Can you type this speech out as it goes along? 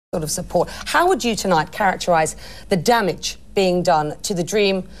sort of support. How would you tonight characterize the damage being done to the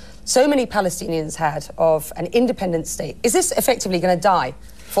dream so many Palestinians had of an independent state? Is this effectively going to die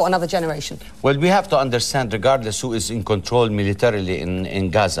for another generation? Well, we have to understand, regardless who is in control militarily in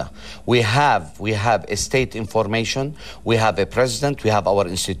Gaza, we have a state information, we have a president, we have our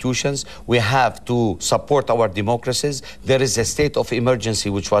institutions, we have to support our democracies. There is a state of emergency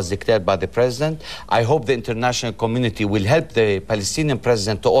which was declared by the president. I hope the international community will help the Palestinian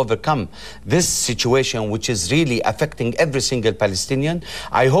president to overcome this situation, which is really affecting every single Palestinian.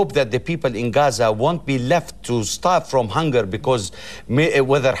 I hope that the people in Gaza won't be left to starve from hunger because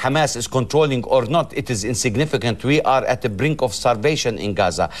whether Hamas is controlling or not, it is insignificant. We are at the brink of starvation in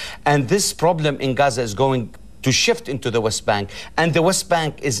Gaza. And this problem in Gaza is going to shift into the West Bank. And the West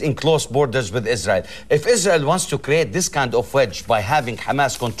Bank is in close borders with Israel. If Israel wants to create this kind of wedge by having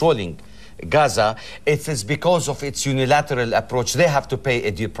Hamas controlling Gaza, it is because of its unilateral approach. They have to pay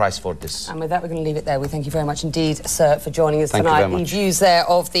a dear price for this. And with that, we're going to leave it there. We thank you very much indeed, sir, for joining us tonight. The views there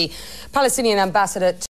of the Palestinian ambassador